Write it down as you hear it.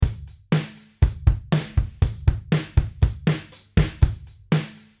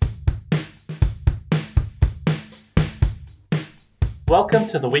Welcome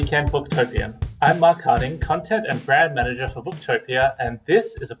to the Weekend Booktopian. I'm Mark Harding, Content and Brand Manager for Booktopia, and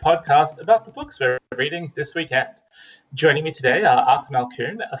this is a podcast about the books we're reading this weekend. Joining me today are Arthur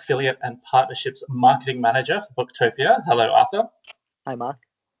Malkoon, Affiliate and Partnerships Marketing Manager for Booktopia. Hello, Arthur. Hi, Mark.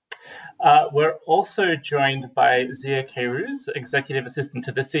 We're also joined by Zia Keiruz, Executive Assistant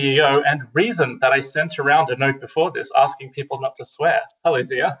to the CEO, and reason that I sent around a note before this asking people not to swear. Hello,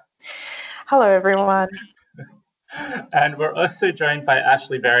 Zia. Hello, everyone. And we're also joined by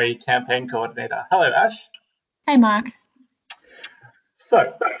Ashley Berry, Campaign Coordinator. Hello, Ash. Hey, Mark. So,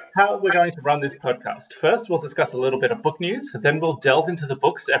 how we're going to run this podcast. First, we'll discuss a little bit of book news. Then we'll delve into the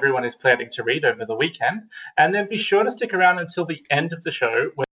books everyone is planning to read over the weekend. And then be sure to stick around until the end of the show,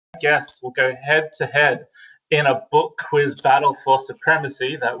 where guests will go head-to-head in a book quiz battle for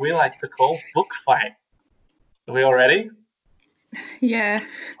supremacy that we like to call Book Fight. Are we all ready? Yeah.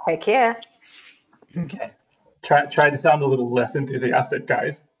 Heck yeah. Okay. Try to sound a little less enthusiastic,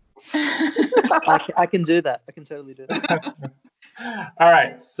 guys. I can do that. I can totally do that. All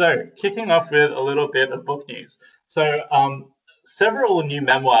right. So kicking off with a little bit of book news. So several new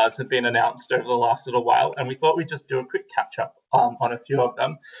memoirs have been announced over the last little while, and we thought we'd just do a quick catch-up on a few of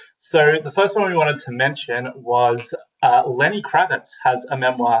them. So the first one we wanted to mention was Lenny Kravitz has a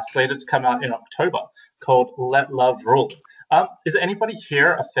memoir slated to come out in October called Let Love Rule. Is anybody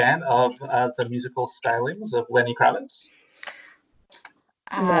here a fan of the musical stylings of Lenny Kravitz?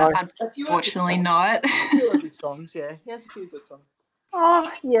 No. Unfortunately not. A few of his songs, yeah. He has a few good songs.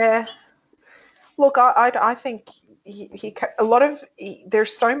 Oh, yeah. Look, I think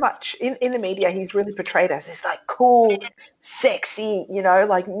there's so much in the media. He's really portrayed as this like cool, sexy,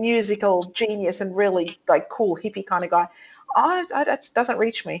 like musical genius and really like cool hippie kind of guy. It doesn't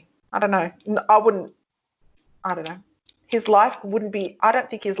reach me. I don't know. I don't know. His life I don't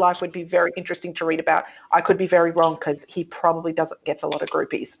think his life would be very interesting to read about. I could be very wrong because he probably gets a lot of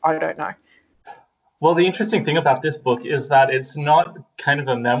groupies. I don't know. Well, the interesting thing about this book is that it's not kind of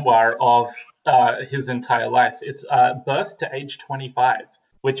a memoir of his entire life. It's birth to age 25,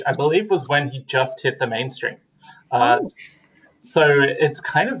 which I believe was when he just hit the mainstream. So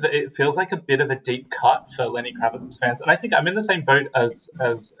it feels like a bit of a deep cut for Lenny Kravitz fans. And I think I'm in the same boat as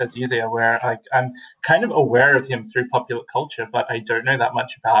you, Zia, where I'm kind of aware of him through popular culture, but I don't know that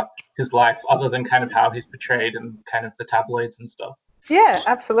much about his life other than kind of how he's portrayed and kind of the tabloids and stuff. Yeah,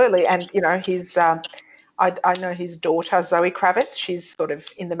 absolutely. And, he's, I know his daughter, Zoe Kravitz, she's sort of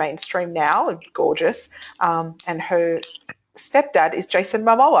in the mainstream now, gorgeous. And her stepdad is Jason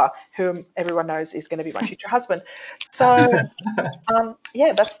Momoa, whom everyone knows is going to be my future husband. So,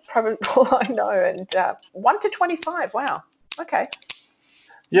 that's probably all I know. And 1 to 25, wow. Okay.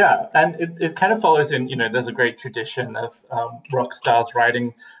 Yeah, and it kind of follows in, there's a great tradition of rock stars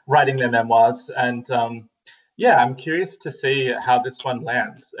writing their memoirs. And I'm curious to see how this one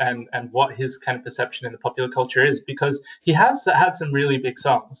lands and what his kind of perception in the popular culture is, because he has had some really big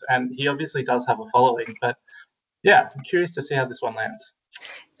songs and he obviously does have a following. But yeah, I'm curious to see how this one lands.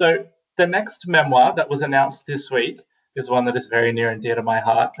 So the next memoir that was announced this week is one that is very near and dear to my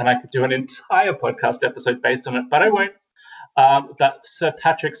heart, and I could do an entire podcast episode based on it, but I won't. That Sir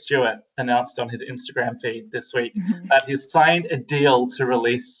Patrick Stewart announced on his Instagram feed this week that he's signed a deal to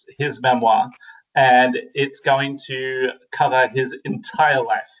release his memoir, and it's going to cover his entire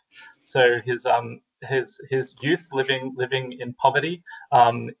life. So his youth living in poverty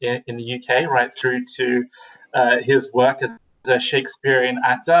in the UK, right through to his work as a Shakespearean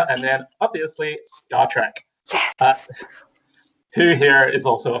actor, and then obviously Star Trek. Yes. Who here is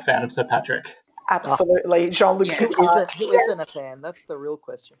also a fan of Sir Patrick? Absolutely. Jean-Luc Picard. Who isn't a fan? That's the real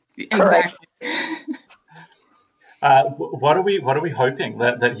question. Exactly. What are we hoping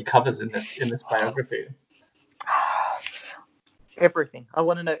that he covers in this biography? Everything. I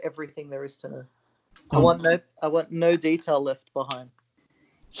want to know everything there is to know. I want no detail left behind.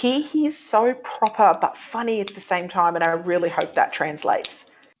 He's so proper but funny at the same time, and I really hope that translates.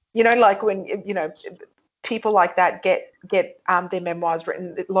 Like when people like that get their memoirs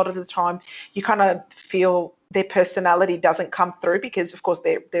written, a lot of the time you kind of feel their personality doesn't come through because, of course,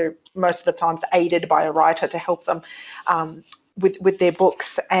 they're most of the times aided by a writer to help them with their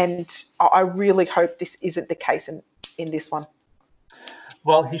books. And I really hope this isn't the case in this one.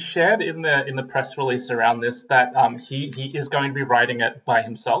 Well, he shared in the press release around this that he is going to be writing it by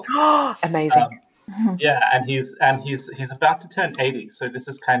himself. Amazing. Yeah, and he's about to turn 80, so this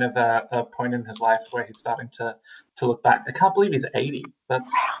is kind of a point in his life where he's starting to look back. I can't believe he's 80.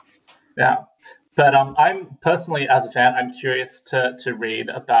 Yeah. But I'm personally, as a fan, I'm curious to read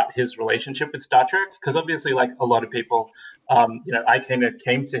about his relationship with Star Trek, because obviously, like a lot of people, I kind of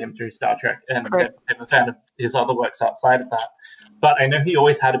came to him through Star Trek, and I'm a fan of his other works outside of that. but I know he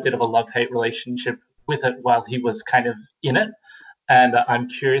always had a bit of a love-hate relationship with it while he was kind of in it. And I'm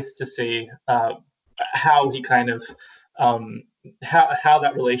curious to see how he kind of how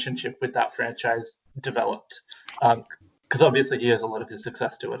that relationship with that franchise developed, because obviously he has a lot of his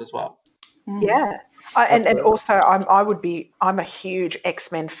success to it as well. Yeah, and also I'm a huge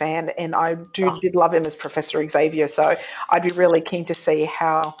X-Men fan, and I did love him as Professor Xavier. So I'd be really keen to see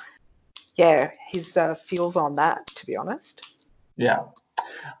how, his feels on that. To be honest. Yeah.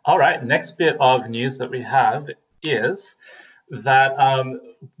 All right. Next bit of news that we have is that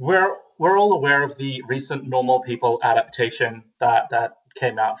we're all aware of the recent Normal People adaptation that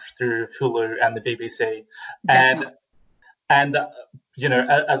came out through Hulu and the BBC, Definitely. and you know,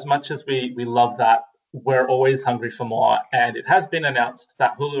 as much as we love that, we're always hungry for more. And it has been announced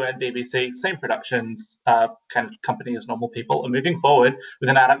that Hulu and BBC, same productions, kind of company as Normal People, are moving forward with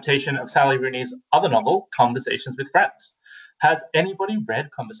an adaptation of Sally Rooney's other novel, Conversations with Friends. Has anybody read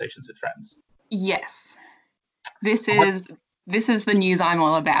Conversations with Friends? Yes. This is the news I'm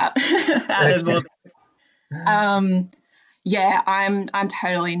all about. Yeah, I'm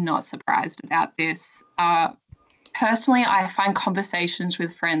totally not surprised about this. Personally, I find Conversations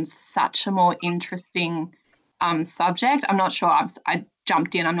with Friends such a more interesting subject. I'm not sure. I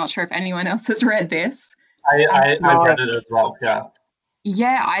jumped in. I'm not sure if anyone else has read this. I read it as well. Yeah.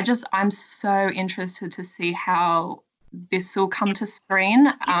 Yeah, I'm so interested to see how this will come to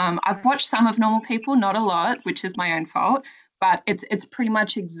screen. I've watched some of Normal People, not a lot, which is my own fault, but it's pretty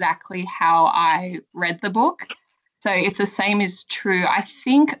much exactly how I read the book. So if the same is true, I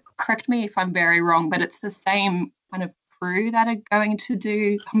think, correct me if I'm very wrong, but it's the same kind of crew that are going to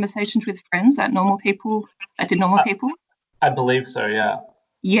do Conversations with Friends that did Normal People. I believe so, yeah.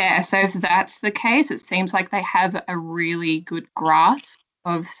 Yeah, so if that's the case, it seems like they have a really good grasp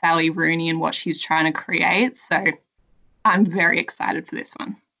of Sally Rooney and what she's trying to create. So I'm very excited for this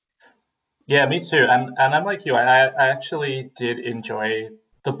one. Yeah, me too. And I'm like you. I actually did enjoy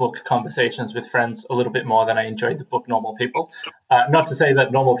the book Conversations with Friends a little bit more than I enjoyed the book Normal People. Not to say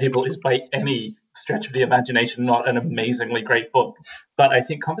that Normal People is by any stretch of the imagination not an amazingly great book, but I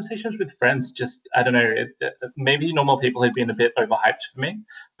think Conversations with Friends just, I don't know, maybe Normal People had been a bit overhyped for me,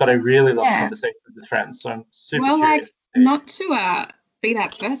 but I really love Conversations with Friends, so I'm super curious. Not to be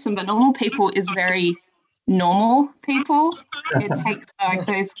that person, but Normal People is very normal people. It takes like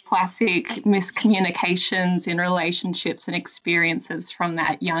those classic miscommunications in relationships and experiences from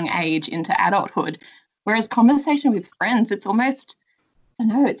that young age into adulthood. Whereas Conversation with Friends, it's almost, I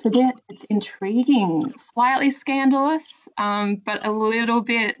don't know, it's intriguing, slightly scandalous, but a little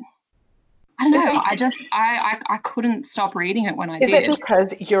bit, I don't know. I couldn't stop reading it when I did. Is it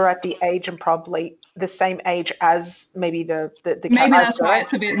because you're at the age and probably the same age as maybe the maybe that's why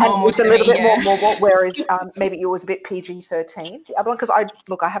it's a bit normal. It's a little bit more normal, whereas maybe it was a bit PG-13. Because I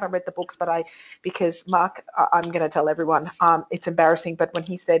haven't read the books, but because Mark, I'm going to tell everyone, it's embarrassing, but when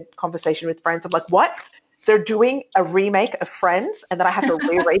he said Conversation with Friends, I'm like, what? They're doing a remake of Friends, and then I have to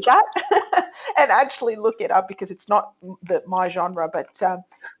reread that and actually look it up because it's not my genre. But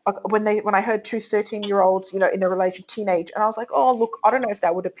when I heard two 13-year-olds, in a relation, teenage, and I was like, oh, look, I don't know if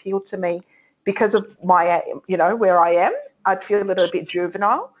that would appeal to me because of my, where I am. I'd feel a little bit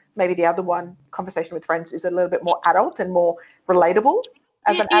juvenile. Maybe the other one, Conversation with Friends, is a little bit more adult and more relatable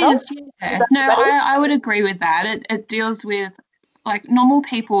as an adult. Yeah. No, I would agree with that. It deals with, like, Normal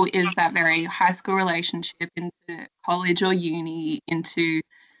People is that very high school relationship into college or uni, into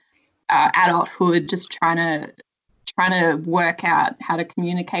adulthood, just trying to work out how to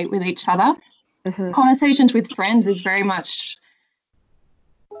communicate with each other. Mm-hmm. Conversations with Friends is very much,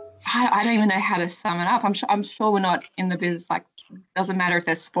 I don't even know how to sum it up. I'm sure we're not in the business, like, doesn't matter if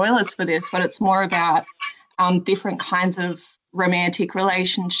there's spoilers for this, but it's more about different kinds of romantic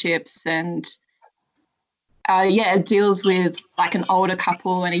relationships, and it deals with like an older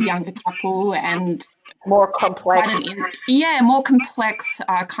couple and a younger couple, and more complex. More complex,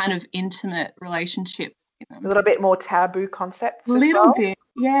 kind of intimate relationship. A little bit more taboo concepts. A little bit,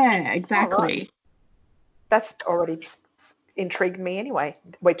 yeah, exactly. Right. That's already intrigued me anyway.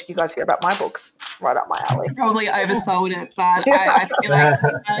 Wait till you guys hear about my books. Right up my alley. Probably oversold it, but I feel like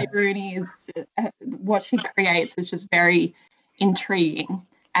Sally Rooney is, what she creates is just very intriguing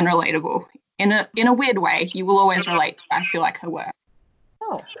and relatable. In a weird way, you will always relate to, I feel like, her work.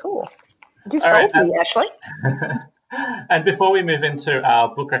 Oh, cool. You sold me, Ashley. And before we move into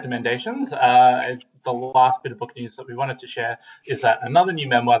our book recommendations, the last bit of book news that we wanted to share is that another new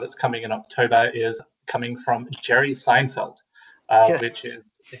memoir that's coming in October is coming from Jerry Seinfeld, which is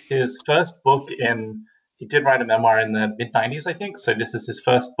his first book in he did write a memoir in the mid-90s, I think. So this is his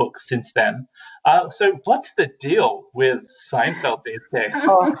first book since then. So what's the deal with Seinfeld these days?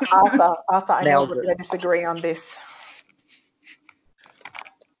 Oh, Arthur, I know Nailed we're it. going to disagree on this.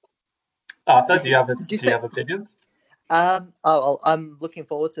 Arthur, Is do it- you have did you say- opinions? I'm looking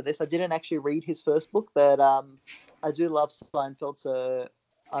forward to this. I didn't actually read his first book, but I do love Seinfeld, so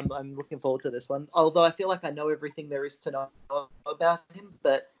I'm looking forward to this one. Although I feel like I know everything there is to know about him,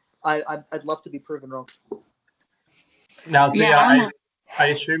 but I'd love to be proven wrong. Now, Zia, Yeah, I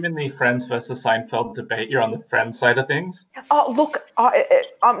assume in the Friends versus Seinfeld debate, you're on the Friends side of things. Oh, look,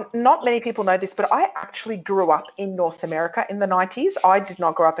 not many people know this, but I actually grew up in North America in the 90s. I did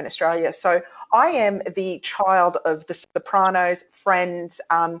not grow up in Australia. So I am the child of The Sopranos, Friends,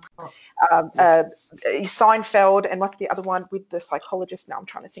 Seinfeld, and what's the other one with the psychologist? Now I'm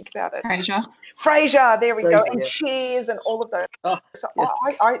trying to think about it. Frasier, there we go, Frasier, and yeah. Cheers and all of those. Oh, So yes.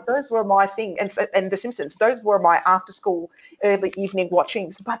 I those were my thing, and The Simpsons. Those were my after-school, early evening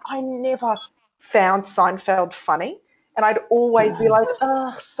watchings. But I never found Seinfeld funny, and I'd always be like,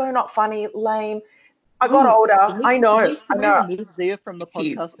 "Ugh, so not funny, lame." I got older. I know. Can we remove Zia from the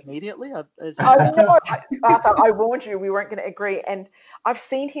podcast immediately? I know, Arthur. I warned you we weren't going to agree, and I've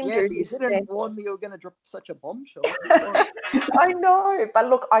seen him Yeah, do but you his didn't stand- warn me you were going to drop such a bombshell. I know, but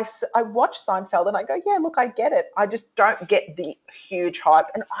look, I watch Seinfeld and I go, yeah, look, I get it. I just don't get the huge hype,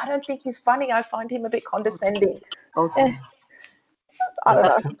 and I don't think he's funny. I find him a bit condescending. Okay. I don't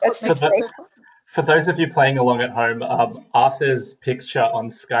know. That's So just the- me. For those of you playing along at home, Arthur's picture on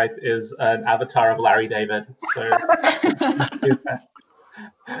Skype is an avatar of Larry David. So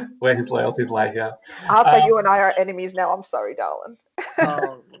where his loyalties lie here. Arthur, you and I are enemies now. I'm sorry, darling.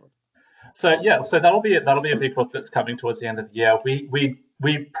 Oh, So yeah, so that'll be a big book that's coming towards the end of the year. We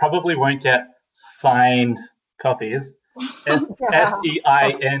probably won't get signed copies.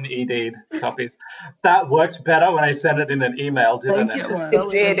 SEINED copies. That worked better when I sent it in an email, didn't thank it? you. It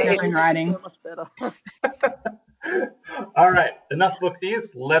did. It's in writing. So much better. All right, enough book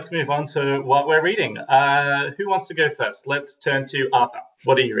news. Let's move on to what we're reading. Who wants to go first? Let's turn to Arthur.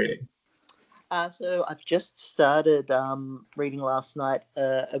 What are you reading? So I've just started reading last night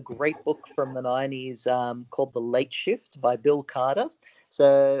a great book from the 90s called The Late Shift by Bill Carter.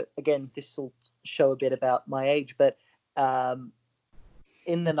 So again, this will show a bit about my age, but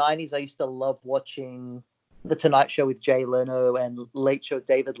in the 90s, I used to love watching The Tonight Show with Jay Leno and Late Show with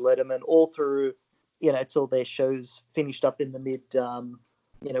David Letterman all through, till their shows finished up in the mid, I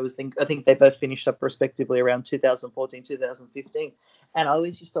think they both finished up respectively around 2014, 2015. And I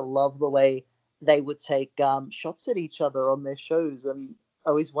always used to love the way they would take shots at each other on their shows. And I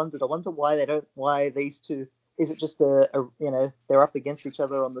always wondered, why these two, is it just they're up against each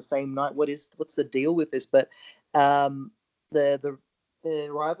other on the same night? What's the deal with this? But the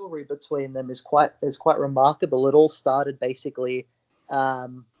rivalry between them is quite remarkable. It all started basically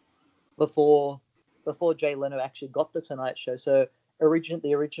before Jay Leno actually got the Tonight Show. So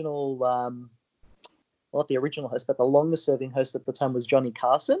the original not the original host, but the longest serving host at the time was Johnny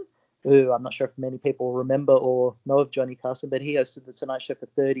Carson, who I'm not sure if many people remember or know of Johnny Carson, but he hosted the Tonight Show for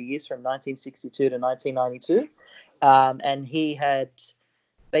 30 years from 1962 to 1992. And he had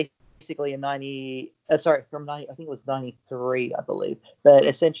basically from 90, I think it was 93, I believe. But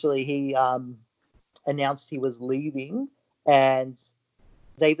essentially he announced he was leaving, and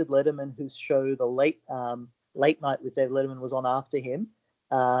David Letterman, whose show The Late Night with David Letterman was on after him,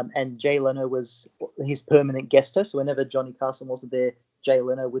 and Jay Leno was his permanent guest host. So whenever Johnny Carson wasn't there, Jay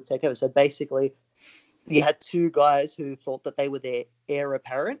Leno would take over. So basically, you had two guys who thought that they were their heir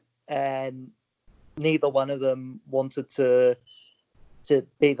apparent, and neither one of them wanted to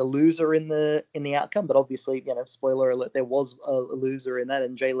be the loser in the outcome. But obviously, spoiler alert, there was a loser in that,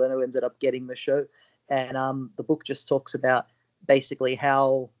 and Jay Leno ended up getting the show. And the book just talks about basically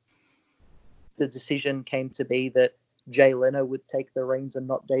how the decision came to be that Jay Leno would take the reins and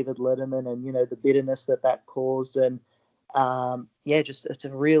not David Letterman, and the bitterness that caused. And it's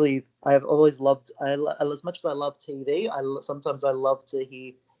a really, I've always loved, as much as I love TV, sometimes I love to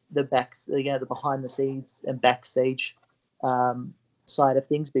hear the the behind the scenes and backstage side of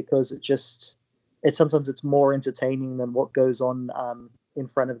things, because sometimes it's more entertaining than what goes on in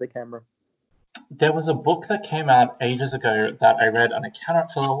front of the camera. There was a book that came out ages ago that I read, and I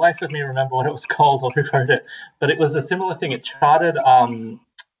cannot for the life of me remember what it was called or who wrote it, but it was a similar thing. It charted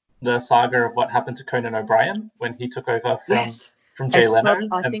the saga of what happened to Conan O'Brien when he took over from Jay Leno.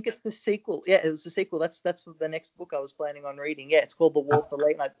 I think it's the sequel. Yeah, it was the sequel. That's the next book I was planning on reading. Yeah, it's called The War for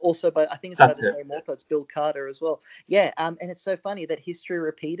Late Night. Also, I think it's by the same author. It's Bill Carter as well. Yeah, and it's so funny that history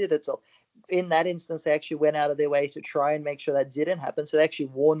repeated itself. In that instance, they actually went out of their way to try and make sure that didn't happen. So they actually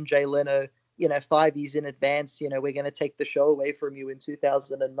warned Jay Leno, 5 years in advance, we're going to take the show away from you in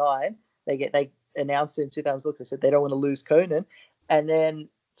 2009. They announced in 2000, they said they don't want to lose Conan. And then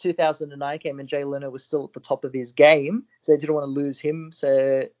 2009 came and Jay Leno was still at the top of his game. So they didn't want to lose him.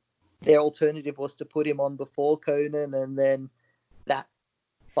 So their alternative was to put him on before Conan, and then that.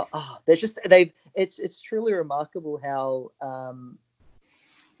 But it's truly remarkable how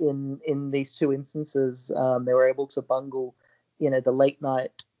in these two instances they were able to bungle, the late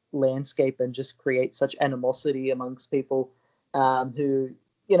night landscape and just create such animosity amongst people who,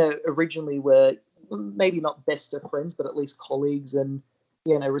 originally were maybe not best of friends, but at least colleagues and,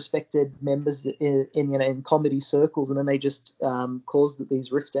 respected members in comedy circles. And then they just caused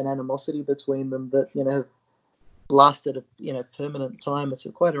these rift and animosity between them that, have lasted a permanent time. It's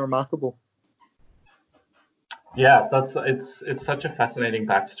quite remarkable. Yeah, it's such a fascinating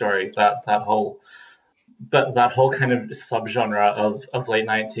backstory, that whole kind of subgenre of late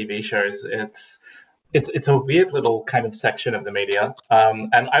night TV shows. It's a weird little kind of section of the media,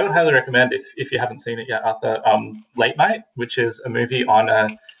 and I would highly recommend, if you haven't seen it yet, Arthur, Late Night, which is a movie on a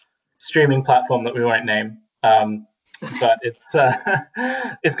streaming platform that we won't name, but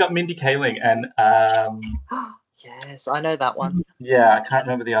it's got Mindy Kaling and yes, I know that one. Yeah, I can't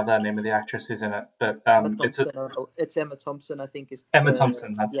remember the other name of the actress who's in it, but it's Emma Thompson, I think. Emma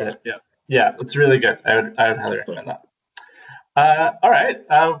Thompson, that's it. Yeah, it's really good. I would highly recommend that. All right.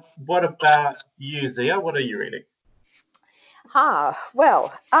 What about you, Zia? What are you reading?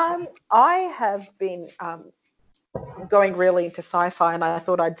 Well, I have been going really into sci-fi, and I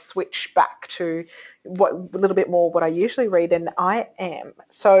thought I'd switch back to a little bit more what I usually read, and I am.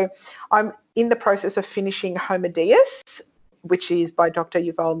 So I'm in the process of finishing Homo Deus, which is by Dr.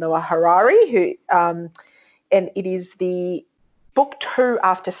 Yuval Noah Harari, and it is the book 2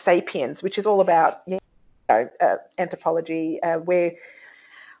 after Sapiens, which is all about anthropology,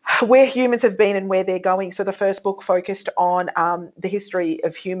 where humans have been and where they're going. So the first book focused on the history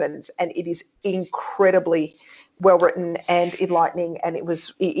of humans, and it is incredibly well written and enlightening, and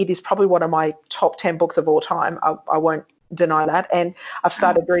it is probably one of my top 10 books of all time. I won't deny that. And I've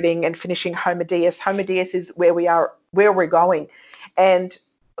started reading and finishing Homo Deus. Homo Deus is where we're going, and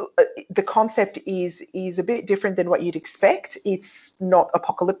the concept is a bit different than what you'd expect. It's not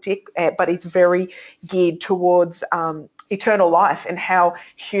apocalyptic, but it's very geared towards eternal life and how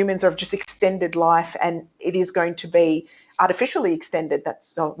humans have just extended life, and it is going to be artificially extended.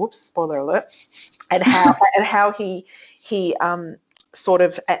 That's spoiler alert. And how he sort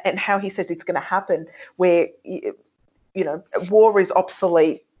of, and how he says it's going to happen, where war is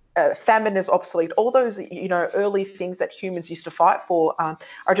obsolete. Famine is obsolete. All those, early things that humans used to fight for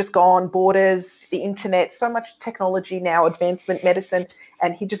are just gone. Borders, the internet, so much technology now, advancement, medicine,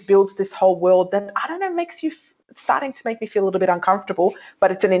 and he just builds this whole world that, I don't know, makes you starting to make me feel a little bit uncomfortable, but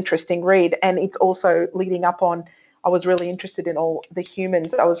it's an interesting read. And it's also leading up on, I was really interested in all the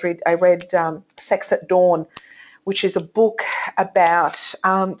humans. I read Sex at Dawn, which is a book about,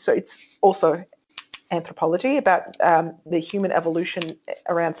 so it's also anthropology, about the human evolution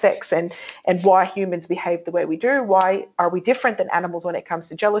around sex and why humans behave the way we do. Why are we different than animals when it comes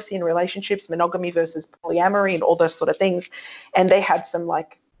to jealousy and relationships, monogamy versus polyamory, and all those sort of things. And they had some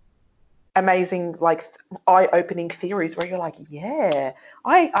amazing, eye-opening theories where you're like, yeah,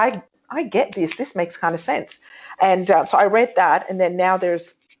 I get this. This makes kind of sense. And so I read that, and then now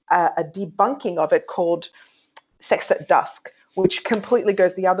there's a debunking of it called Sex at Dusk, which completely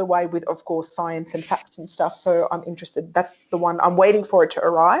goes the other way with, of course, science and facts and stuff. So I'm interested. That's the one. I'm waiting for it to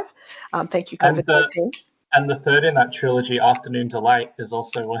arrive. Thank you, COVID-19. And the third in that trilogy, Afternoon Delight, is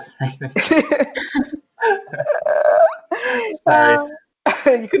also worth reading. Sorry.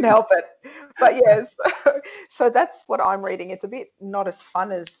 You couldn't help it. But yes, so that's what I'm reading. It's a bit not as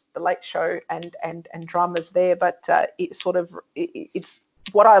fun as The Late Show and dramas there, but it's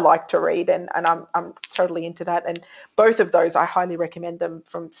what I like to read, and I'm totally into that. And both of those, I highly recommend them,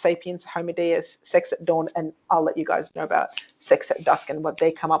 from Sapiens, Homo Deus, Sex at Dawn, and I'll let you guys know about Sex at Dusk and what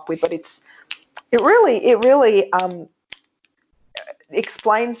they come up with. But it really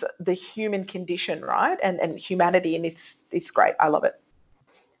explains the human condition, right, and humanity, and it's great. I love it.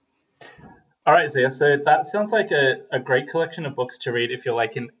 All right, Zia, so that sounds like a great collection of books to read if you're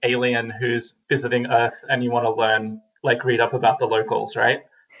like an alien who's visiting Earth and you want to learn, read up about the locals, right?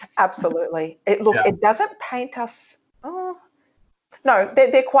 Absolutely. It doesn't paint us. Oh, no,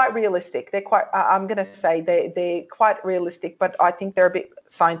 they're quite realistic. They're quite. I'm going to say they're quite realistic, but I think they're a bit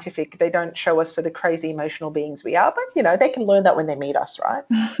scientific. They don't show us for the crazy emotional beings we are, but they can learn that when they meet us, right?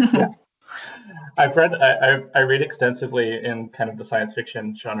 Yeah. I read extensively in kind of the science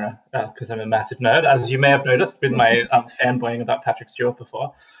fiction genre because I'm a massive nerd, as you may have noticed with my fanboying about Patrick Stewart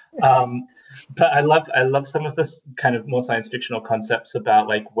before. But I love some of this kind of more science fictional concepts about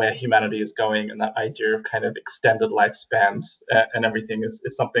like where humanity is going, and that idea of kind of extended lifespans and everything is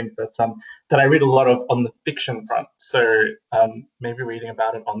something that I read a lot of on the fiction front. So maybe reading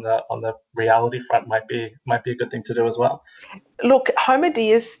about it on the reality front might be a good thing to do as well. Look, Homo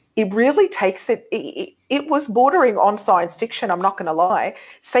Deus, it really takes it. It was bordering on science fiction. I'm not going to lie.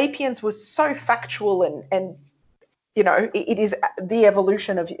 Sapiens was so factual and you know, it is the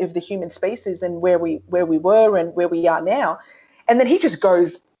evolution of the human species and where we were and where we are now. And then he just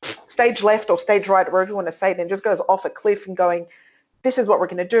goes stage left or stage right, or whatever you want to say it, and just goes off a cliff and going, this is what we're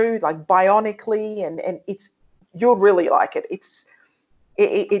going to do, like bionically, and it's, you'll really like it.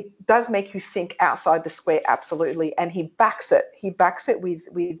 It does make you think outside the square, absolutely, and he backs it. He backs it with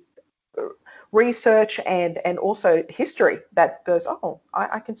research and also history that goes, oh,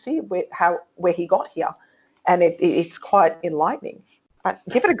 I can see where he got here. And it's quite enlightening.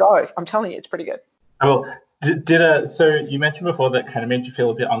 Give it a go. I'm telling you, it's pretty good. Well, so you mentioned before that kind of made you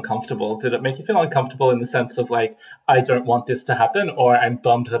feel a bit uncomfortable. Did it make you feel uncomfortable in the sense of like, I don't want this to happen, or I'm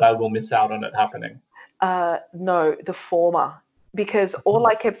bummed that I will miss out on it happening? No, the former. Because all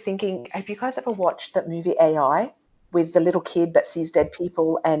I kept thinking, have you guys ever watched that movie AI with the little kid that sees dead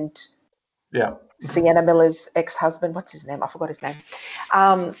people and Sienna Miller's ex-husband? What's his name? I forgot his name.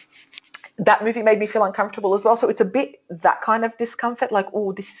 That movie made me feel uncomfortable as well. So it's a bit that kind of discomfort, like,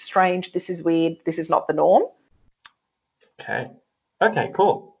 oh, this is strange, this is weird, this is not the norm. Okay,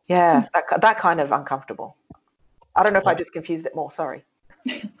 cool. Yeah, that kind of uncomfortable. I don't know if I just confused it more, sorry.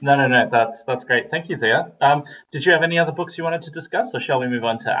 No, that's great. Thank you, Thea. Did you have any other books you wanted to discuss, or shall we move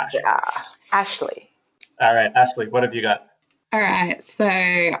on to Ash? Ashley. All right, Ashley, what have you got? All right, so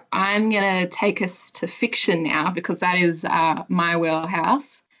I'm going to take us to fiction now because that is my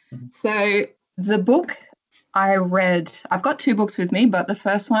wheelhouse. So the book I read, I've got two books with me, but the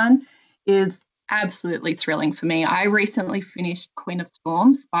first one is absolutely thrilling for me. I recently finished Queen of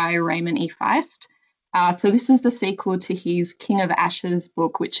Storms by Raymond E. Feist. So this is the sequel to his King of Ashes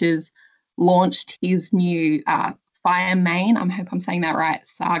book, which has launched his new Fire Mane, I hope I'm saying that right,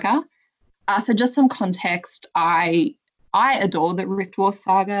 saga. So just some context, I adore the Rift War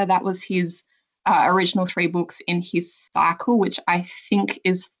saga. That was his original 3 books in his cycle, which I think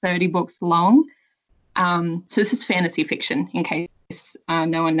is 30 books long. So this is fantasy fiction, in case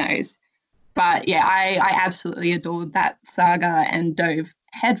no one knows. But yeah, I absolutely adored that saga and dove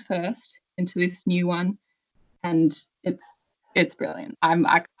headfirst into this new one, and it's brilliant.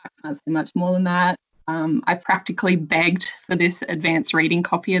 I can't say much more than that. I practically begged for this advanced reading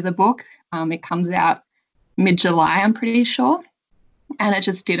copy of the book. It comes out mid-July, I'm pretty sure, and it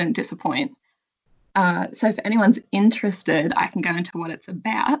just didn't disappoint. So if anyone's interested, I can go into what it's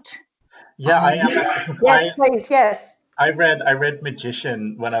about. Yeah, I am. Yes, please, yes. I read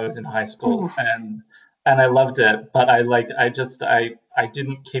Magician when I was in high school, and I loved it, but I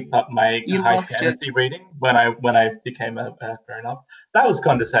didn't keep up my high fantasy reading when I became a grown up. That was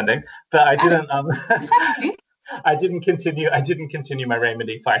condescending, but I didn't. I didn't continue my Raymond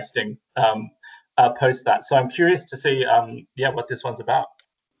E. Feisting post that. So I'm curious to see what this one's about.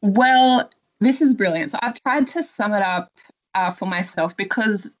 Well, this is brilliant. So I've tried to sum it up for myself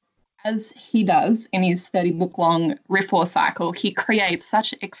because, as he does in his 30-book-long Rift War cycle, he creates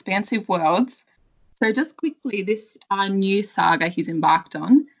such expansive worlds. So just quickly, this new saga he's embarked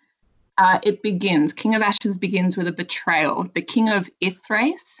on, King of Ashes begins with a betrayal. The king of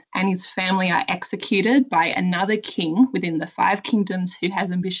Ithrace and his family are executed by another king within the 5 kingdoms who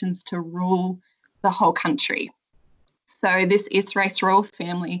has ambitions to rule the whole country. So this Ithrace royal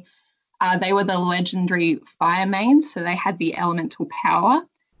family, they were the legendary Fire Manes, so they had the elemental power.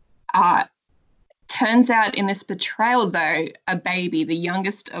 Turns out in this betrayal, though, a baby, the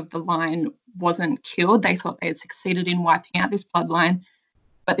youngest of the line, wasn't killed. They thought they had succeeded in wiping out this bloodline,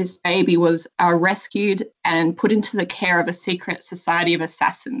 but this baby was rescued and put into the care of a secret society of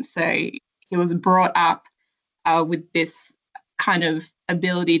assassins. So he was brought up with this kind of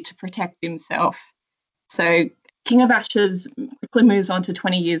ability to protect himself. So King of Ashes quickly moves on to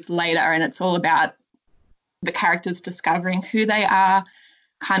 20 years later, and it's all about the characters discovering who they are,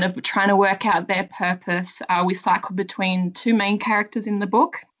 kind of trying to work out their purpose. We cycle between 2 main characters in the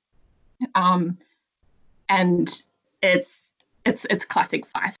book, and it's classic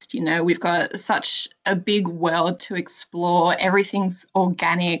Feist. You know, we've got such a big world to explore. Everything's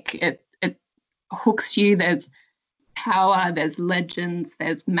organic. It hooks you. There's power. There's legends.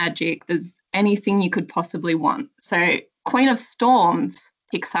 There's magic. There's anything you could possibly want. So Queen of Storms,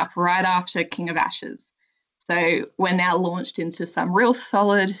 picks up right after King of Ashes. So we're now launched into some real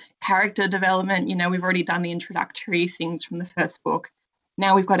solid character development. You know, we've already done the introductory things from the first book.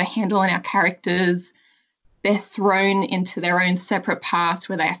 Now we've got a handle on our characters. They're thrown into their own separate paths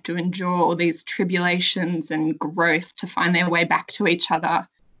where they have to endure all these tribulations and growth to find their way back to each other.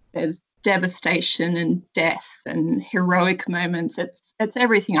 There's devastation and death and heroic moments. It's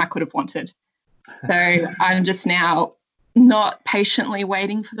everything I could have wanted. So I'm just now not patiently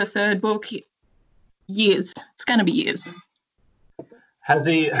waiting for the third book. Years. It's going to be years. Has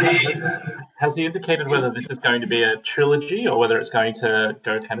he indicated whether this is going to be a trilogy or whether it's going to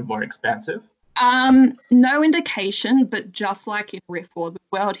go kind of more expansive? No indication, but just like in Rift War, the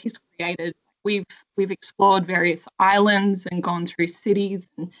world he's created, we've explored various islands and gone through cities,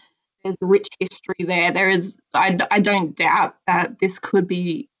 and there's rich history there. There is, I don't doubt that this could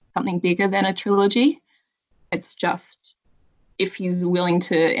be something bigger than a trilogy. It's just if he's willing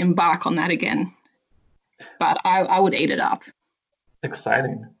to embark on that again. But I would eat it up.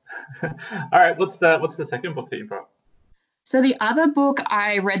 Exciting. All right, what's the second book that you brought? So the other book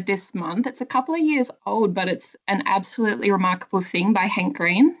I read this month, it's a couple of years old, but it's an absolutely remarkable thing by Hank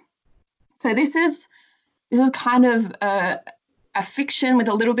Green. So this is kind of a fiction with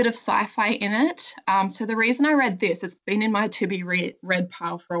a little bit of sci-fi in it. So the reason I read this, it's been in my to-be-read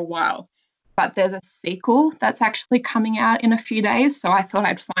pile for a while, but there's a sequel that's actually coming out in a few days. So I thought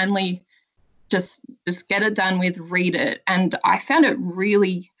I'd finally just get it done with, read it. And I found it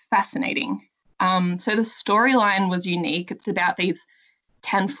really fascinating. So the storyline was unique. It's about these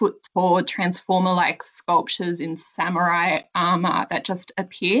 10-foot tall transformer-like sculptures in samurai armor that just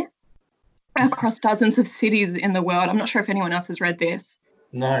appear across dozens of cities in the world. I'm not sure if anyone else has read this.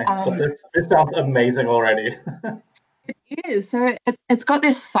 No, but this sounds amazing already. It is. So it's got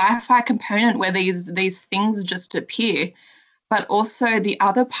this sci-fi component where these things just appear. But also the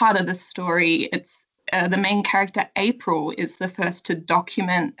other part of the story, it's the main character, April, is the first to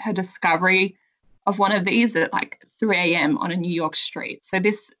document her discovery of one of these at like 3 a.m. on a New York street. So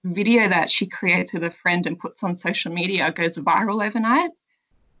this video that she creates with a friend and puts on social media goes viral overnight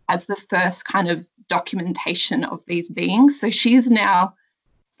as the first kind of documentation of these beings. So she is now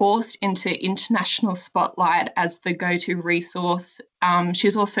forced into international spotlight as the go-to resource.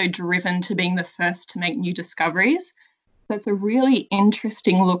 She's also driven to being the first to make new discoveries. So it's a really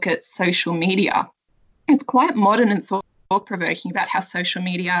interesting look at social media. It's quite modern and thought-provoking about how social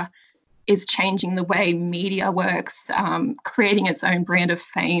media is changing the way media works, creating its own brand of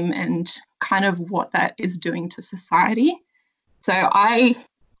fame and kind of what that is doing to society. So I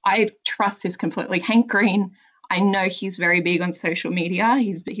trust this completely. Hank Green, I know he's very big on social media.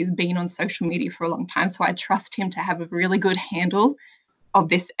 He's been on social media for a long time, so I trust him to have a really good handle of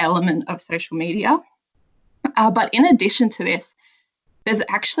this element of social media. But in addition to this, there's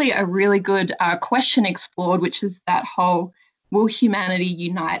actually a really good question explored, which is that whole, will humanity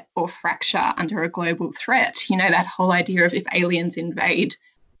unite or fracture under a global threat? You know, that whole idea of if aliens invade,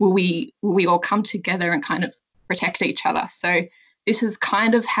 will we all come together and kind of protect each other? So this is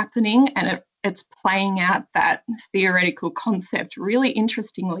kind of happening, and it's playing out that theoretical concept really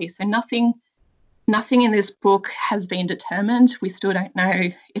interestingly. So nothing in this book has been determined. We still don't know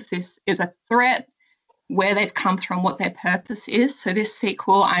if this is a threat, where they've come from, what their purpose is. So this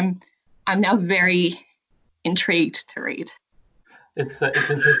sequel, I'm now very intrigued to read. It's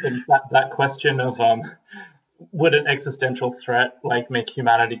interesting that question of would an existential threat like make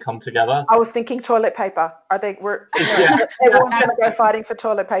humanity come together? I was thinking toilet paper. Everyone's going to go fighting for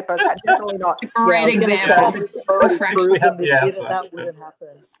toilet paper. Definitely not. Great example. That wouldn't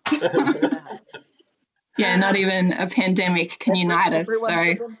happen. Yeah, not even a pandemic can unite us.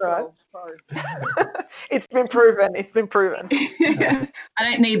 So it's been proven. I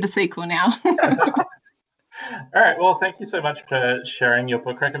don't need the sequel now. All right. Well, thank you so much for sharing your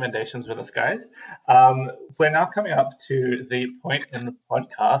book recommendations with us, guys. We're now coming up to the point in the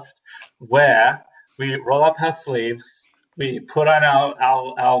podcast where we roll up our sleeves, we put on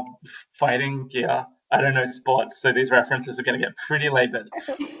our fighting gear. I don't know sports, so these references are going to get pretty labored.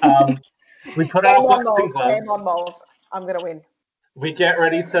 We put our boxing gloves. Game on moles. I'm going to win. We get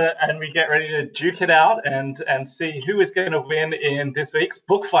ready to duke it out and see who is going to win in this week's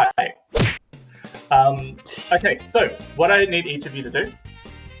book fight. Okay, so what I need each of you to do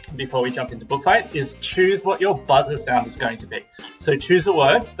before we jump into book fight is choose what your buzzer sound is going to be. So choose a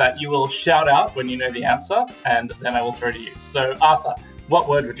word that you will shout out when you know the answer, and then I will throw to you. So Arthur, what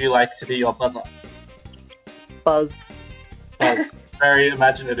word would you like to be your buzzer? Buzz. Buzz. Very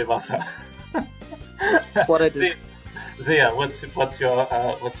imaginative, Arthur. That's what I do. Zia, what's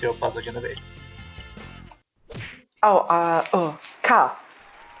your buzzer going to be? Car.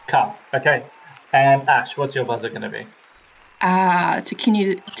 Car. Okay. And Ash, what's your buzzer going to be?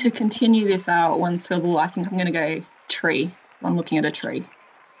 To continue this one syllable, I think I'm going to go tree. I'm looking at a tree.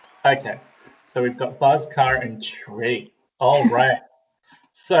 Okay. So we've got buzz, car, and tree. All right.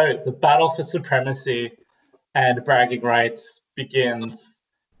 So the battle for supremacy and bragging rights begins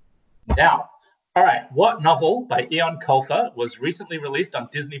now. All right. What novel by Eon Colfer was recently released on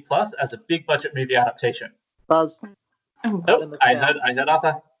Disney Plus as a big budget movie adaptation? Buzz. Oh, I heard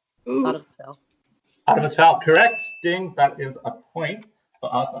Arthur. Artemis Fowl. Artemis Fowl, correct. Ding, that is a point for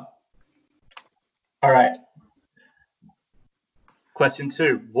Arthur. All right. Question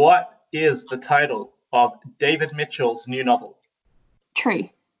 2. What is the title of David Mitchell's new novel?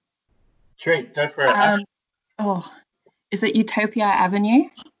 Tree. Tree, go for it. Is it Utopia Avenue?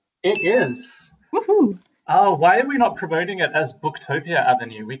 It is. Woohoo! Oh, why are we not promoting it as Booktopia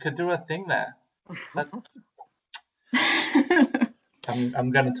Avenue? We could do a thing there.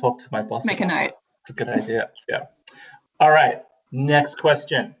 I'm going to talk to my boss. Make a note. It's a good idea. Yeah. All right. Next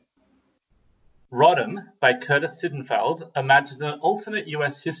question. Rodham by Curtis Sittenfeld imagined an alternate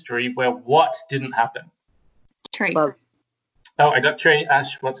US history where what didn't happen? Tree. Buzz. Oh, I got tree.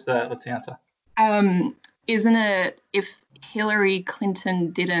 Ash, what's the answer? Isn't it if Hillary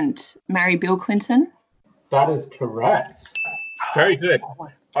Clinton didn't marry Bill Clinton? That is correct. Very good.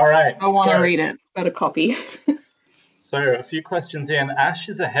 All right. I want to read it. Got a copy. So a few questions in. Ash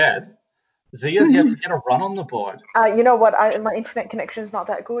is ahead. Zia's yet to get a run on the board. You know what? My internet connection is not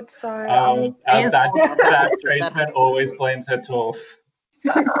that good, so. Our bad tradesman always blames her tools.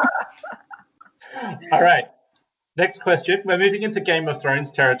 All right. Next question. We're moving into Game of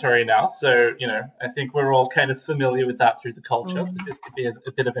Thrones territory now. So, I think we're all kind of familiar with that through the culture. So this could be a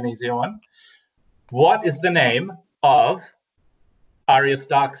bit of an easier one. What is the name of Arya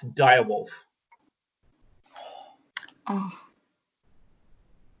Stark's direwolf? Oh.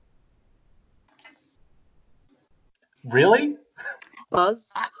 Really?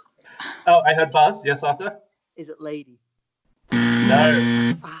 Buzz. Oh, I heard Buzz. Yes, Arthur? Is it Lady?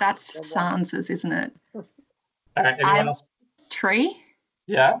 No. That's Sansa's, isn't it? All right, anyone else? Tree?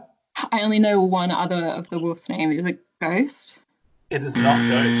 Yeah? I only know one other of the wolf's name. Is it Ghost? It is not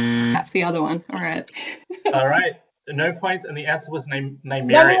Ghost. That's the other one. All right. All right. No points, and the answer was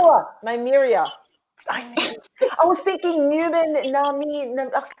Nymeria. I was thinking Newman, Nami.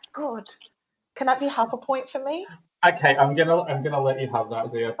 Oh, God. Can that be half a point for me? Okay, I'm gonna let you have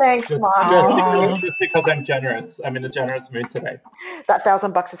that, Zia. Thanks, Mom. Just because I'm generous. I'm in a generous mood today. That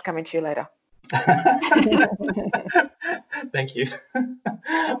 $1,000 is coming to you later. Thank you.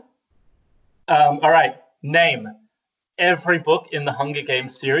 All right. Name every book in the Hunger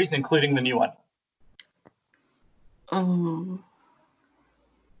Games series, including the new one. Oh.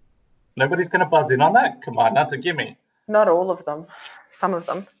 Nobody's gonna buzz in on that? Come on, that's a gimme. Not all of them. Some of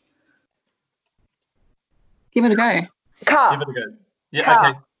them. Give it a go. Car. Give it a go. Yeah,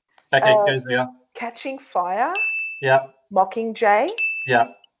 okay. Okay, go Zia. Catching Fire. Yeah. Mockingjay.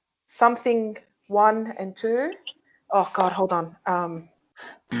 Yeah. Something 1 and 2. Oh God, hold on. Hold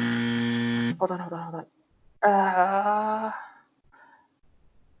on.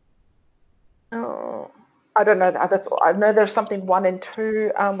 Oh, I don't know that. That's all. I know there's something 1 and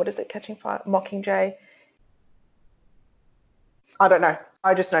 2. What is it? Catching Fire, Mockingjay. I don't know.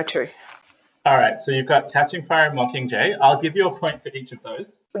 I just know 2. All right. So you've got Catching Fire and Mockingjay. I'll give you a point for each of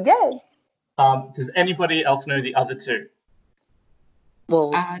those. Yay. Does anybody else know the other 2?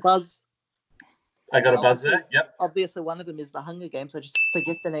 Well, Buzz. I got a buzz there. Yep. Obviously, one of them is The Hunger Games. I just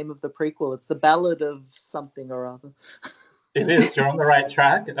forget the name of the prequel. It's The Ballad of something or other. It is. You're on the right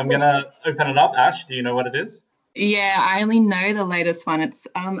track. I'm going to open it up. Ash, do you know what it is? Yeah, I only know the latest one. It's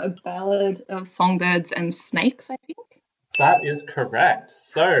A Ballad of Songbirds and Snakes, I think. That is correct.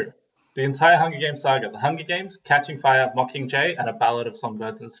 So the entire Hunger Games saga, The Hunger Games, Catching Fire, Mockingjay, and A Ballad of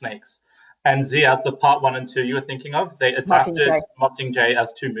Songbirds and Snakes. And Zia, the part 1 and 2 you were thinking of, they adapted Mockingjay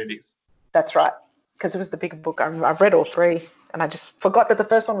as 2 movies. That's right. Because it was the bigger book. I've read all 3, and I just forgot that the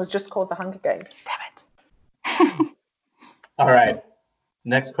first one was just called The Hunger Games. Damn it. All right.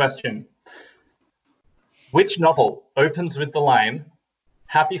 Next question. Which novel opens with the line,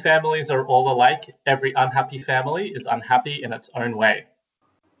 "Happy families are all alike. Every unhappy family is unhappy in its own way"?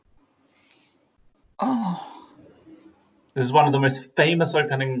 Oh. This is one of the most famous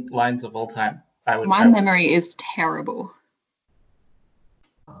opening lines of all time. My memory is terrible.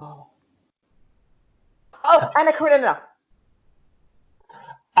 Oh, Anna Karenina.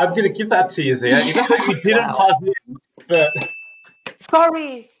 I'm going to give that to you, Zia, even though you didn't pause in. But...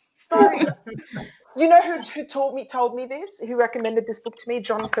 Sorry. You know who told me this? Who recommended this book to me?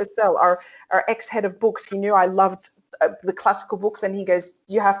 John Purcell, our ex-head of books. He knew I loved the classical books, and he goes,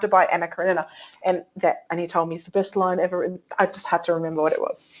 "You have to buy Anna Karenina," and he told me it's the best line ever. And I just had to remember what it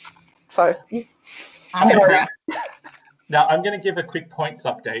was. So, I'm Now I'm going to give a quick points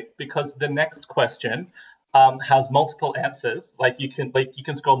update because the next question has multiple answers. Like you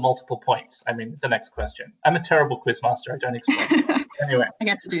can score multiple points. I mean, the next question. I'm a terrible quizmaster. I don't explain. Anyway, I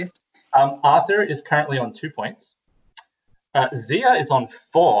get to do this. Arthur is currently on 2 points. Zia is on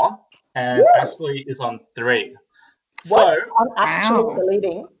 4, and Ashley is on 3. what? So I'm actually Wow. the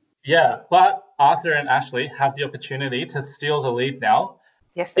leading. yeah, but Arthur and Ashley have the opportunity to steal the lead now.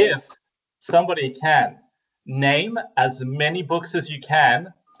 Yes, they If somebody can name as many books as you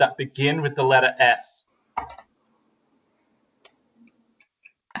can that begin with the letter S.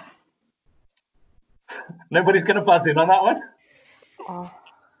 Nobody's going to buzz in on that one? Oh.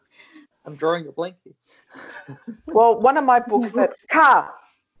 I'm drawing a blank here. Well, one of my books that car.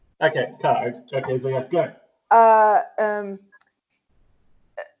 Okay, okay, Zia, go.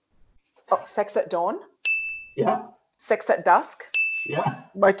 Sex at Dawn, Yeah, Sex at Dusk. yeah,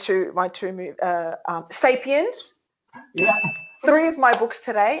 My two Sapiens. yeah. 3 of my books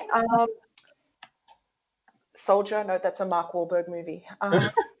today. Soldier, no, that's a Mark Wahlberg movie.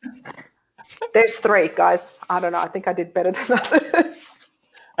 There's 3, guys. I don't know. I think I did better than others.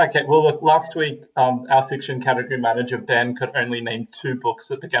 Okay, well, look, last week, our fiction category manager, Ben, could only name 2 books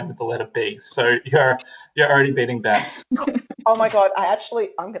that began with the letter B. So you're already beating Ben. Oh my God! I'm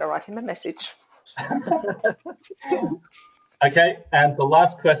going to write him a message. Okay, and the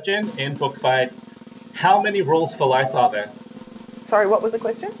last question in Book Fight, how many rules for life are there? Sorry, what was the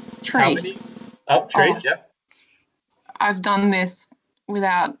question? Tree. How many? Oh, tree, Oh. yes. I've done this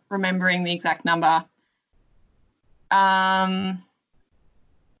without remembering the exact number.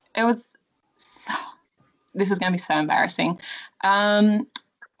 It was. This is going to be so embarrassing.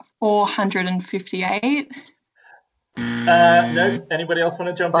 458. No, anybody else want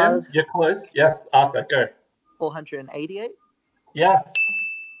to jump Buzz. in? You're close. Yes, Arthur, go. 488. Yes.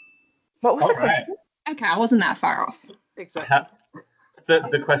 What was All the question? right. Okay, I wasn't that far off. Exactly.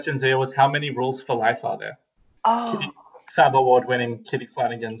 The question here was how many rules for life are there? Oh, Fab Award winning Kitty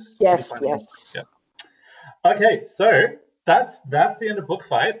Flanagan's. yes, Kitty Flanagan's. yes. Yeah. Okay, so that's the end of Book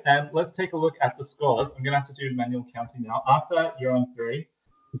Fight, and let's take a look at the scores. I'm gonna have to do manual counting now. Arthur, you're on 3.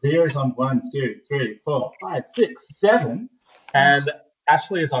 Zia is on 1, 2, 3, 4, 5, 6, 7, and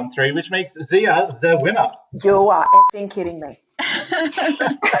Ashley is on 3, which makes Zia the winner. You are effing kidding me.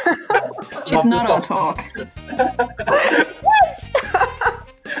 She's not our talk.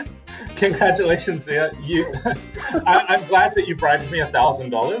 Congratulations, Zia. I'm glad that you bribed me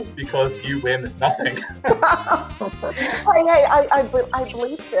 $1,000 because you win nothing. I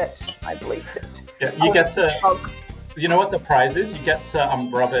believed it. I believed it. Yeah, you get to. You know what the prize is? You get to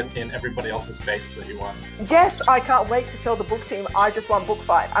rub it in everybody else's face that you won. Yes, I can't wait to tell the book team I just won Book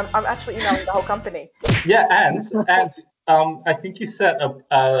Fight. I'm actually emailing the whole company. Yeah, and I think you set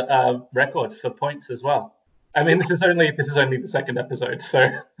a record for points as well. I mean, this is only the second episode, so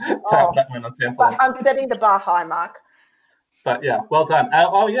that went on sample. But I'm setting the bar high, Mark. But yeah, well done.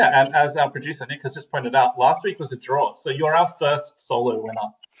 Oh yeah, and as our producer Nick has just pointed out, last week was a draw, so you're our first solo winner.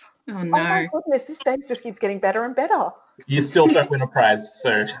 Oh Oh my no. goodness, this stage just keeps getting better and better. You still don't win a prize,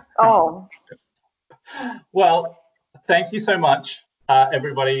 so. Oh, Well, thank you so much,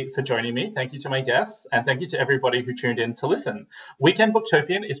 everybody, for joining me. Thank you to my guests, and thank you to everybody who tuned in to listen. Weekend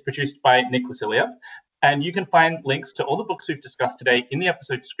Booktopian is produced by Nick Wasiliev, and you can find links to all the books we've discussed today in the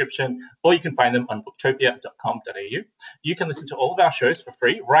episode description, or you can find them on booktopia.com.au. You can listen to all of our shows for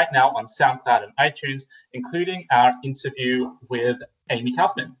free right now on SoundCloud and iTunes, including our interview with Amy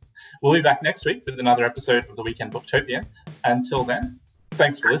Kaufman. We'll be back next week with another episode of the Weekend Booktopia. Until then,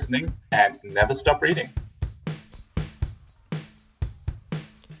 thanks for listening, and never stop reading.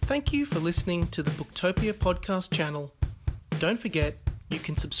 Thank you for listening to the Booktopia podcast channel. Don't forget, you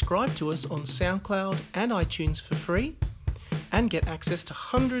can subscribe to us on SoundCloud and iTunes for free and get access to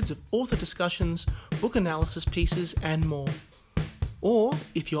hundreds of author discussions, book analysis pieces, and more. Or,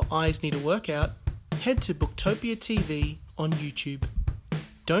 if your eyes need a workout, head to Booktopia TV on YouTube.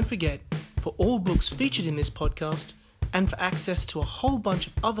 Don't forget, for all books featured in this podcast and for access to a whole bunch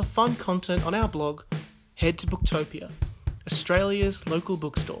of other fun content on our blog, head to Booktopia, Australia's local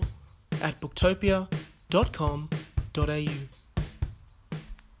bookstore, at booktopia.com.au.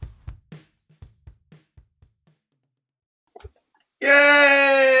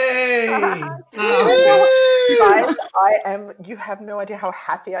 Yay! guys, you have no idea how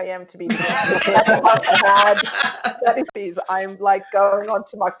happy I am to be doing this. That is, I'm like going on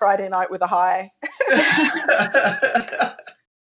to my Friday night with a high.